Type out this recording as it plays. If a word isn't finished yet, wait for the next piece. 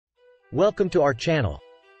Welcome to our channel.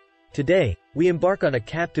 Today, we embark on a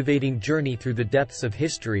captivating journey through the depths of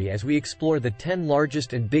history as we explore the 10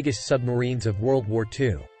 largest and biggest submarines of World War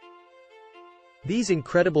II. These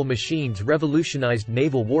incredible machines revolutionized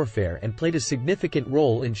naval warfare and played a significant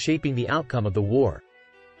role in shaping the outcome of the war.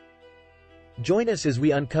 Join us as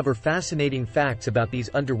we uncover fascinating facts about these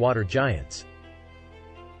underwater giants.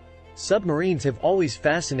 Submarines have always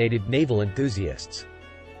fascinated naval enthusiasts.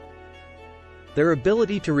 Their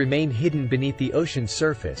ability to remain hidden beneath the ocean's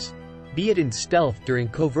surface, be it in stealth during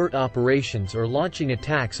covert operations or launching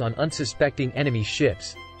attacks on unsuspecting enemy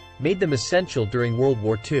ships, made them essential during World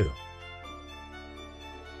War II.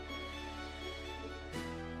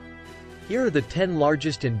 Here are the 10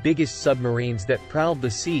 largest and biggest submarines that prowled the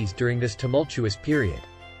seas during this tumultuous period.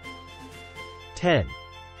 10.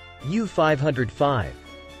 U-505.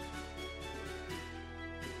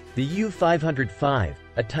 The U-505,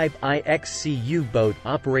 a Type IXC U-boat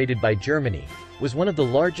operated by Germany, was one of the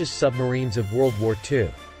largest submarines of World War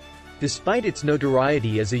II. Despite its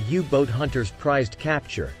notoriety as a U-boat hunter's prized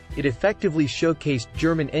capture, it effectively showcased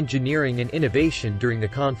German engineering and innovation during the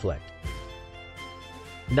conflict.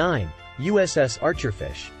 9. USS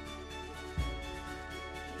Archerfish.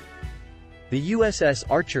 The USS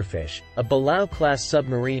Archerfish, a Below-class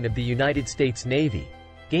submarine of the United States Navy,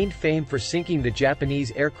 gained fame for sinking the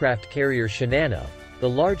Japanese aircraft carrier Shinano, the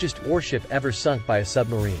largest warship ever sunk by a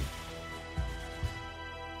submarine.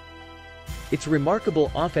 Its remarkable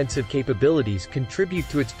offensive capabilities contribute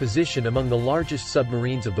to its position among the largest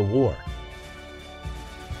submarines of the war.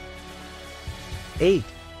 8.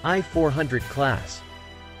 I-400 class.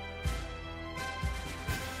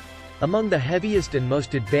 Among the heaviest and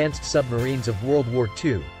most advanced submarines of World War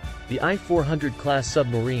II, the I-400 class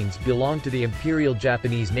submarines belong to the Imperial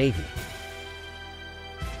Japanese Navy.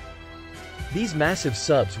 These massive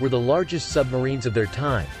subs were the largest submarines of their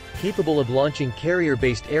time, capable of launching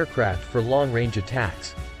carrier-based aircraft for long-range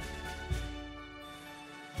attacks.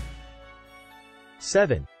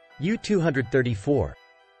 7. U-234.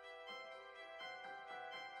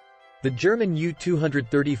 The German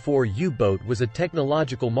U-234 U-boat was a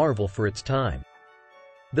technological marvel for its time.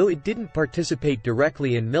 Though it didn't participate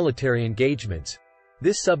directly in military engagements,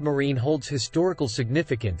 this submarine holds historical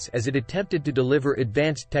significance as it attempted to deliver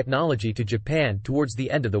advanced technology to Japan towards the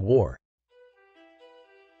end of the war.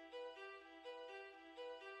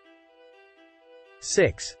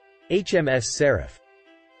 6. HMS Seraph.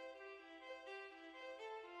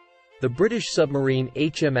 The British submarine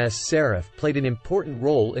HMS Seraph played an important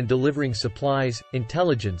role in delivering supplies,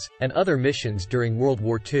 intelligence, and other missions during World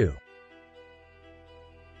War II.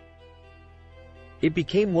 It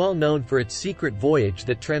became well known for its secret voyage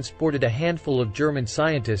that transported a handful of German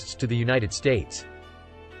scientists to the United States.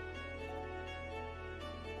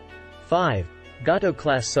 5.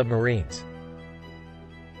 Gato-class submarines.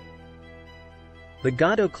 The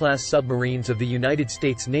Gato-class submarines of the United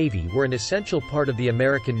States Navy were an essential part of the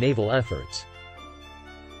American naval efforts.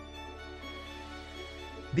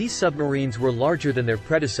 These submarines were larger than their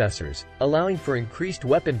predecessors, allowing for increased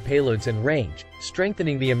weapon payloads and range,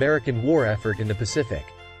 strengthening the American war effort in the Pacific.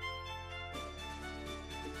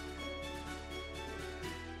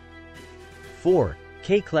 4.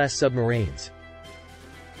 K-class submarines.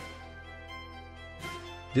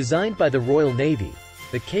 Designed by the Royal Navy,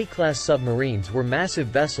 the K-class submarines were massive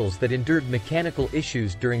vessels that endured mechanical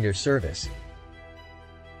issues during their service.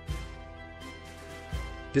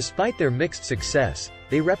 Despite their mixed success,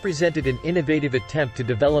 they represented an innovative attempt to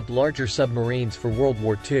develop larger submarines for World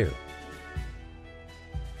War II.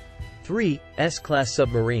 3. S-class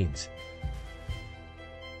submarines.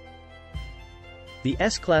 The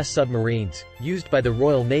S-class submarines, used by the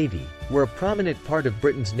Royal Navy, were a prominent part of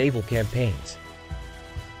Britain's naval campaigns.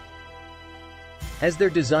 As their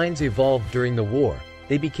designs evolved during the war,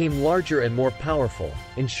 they became larger and more powerful,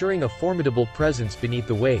 ensuring a formidable presence beneath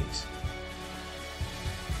the waves.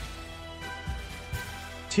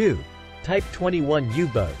 2. Type 21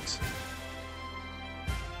 U-boats.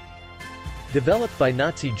 Developed by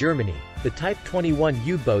Nazi Germany, the Type 21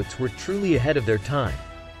 U-boats were truly ahead of their time,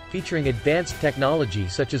 featuring advanced technology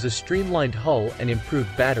such as a streamlined hull and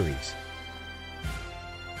improved batteries.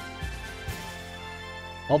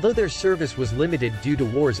 Although their service was limited due to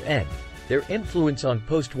war's end, their influence on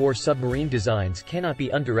post-war submarine designs cannot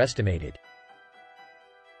be underestimated.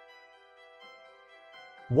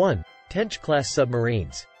 1. Tench-class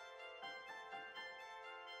submarines.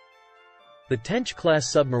 The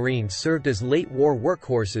Tench-class submarines served as late-war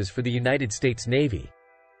workhorses for the United States Navy.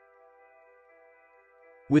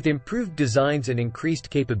 With improved designs and increased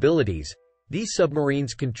capabilities, These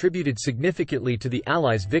submarines contributed significantly to the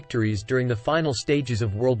Allies' victories during the final stages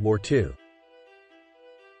of World War II.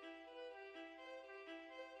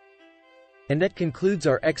 And that concludes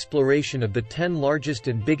our exploration of the 10 largest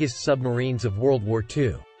and biggest submarines of World War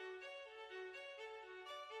II.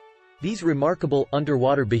 These remarkable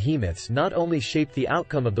underwater behemoths not only shaped the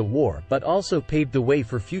outcome of the war but also paved the way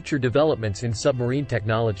for future developments in submarine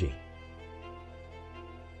technology.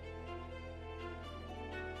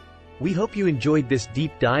 We hope you enjoyed this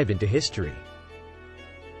deep dive into history.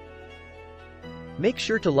 Make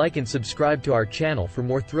sure to like and subscribe to our channel for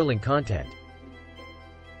more thrilling content.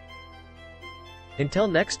 Until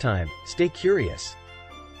next time, stay curious.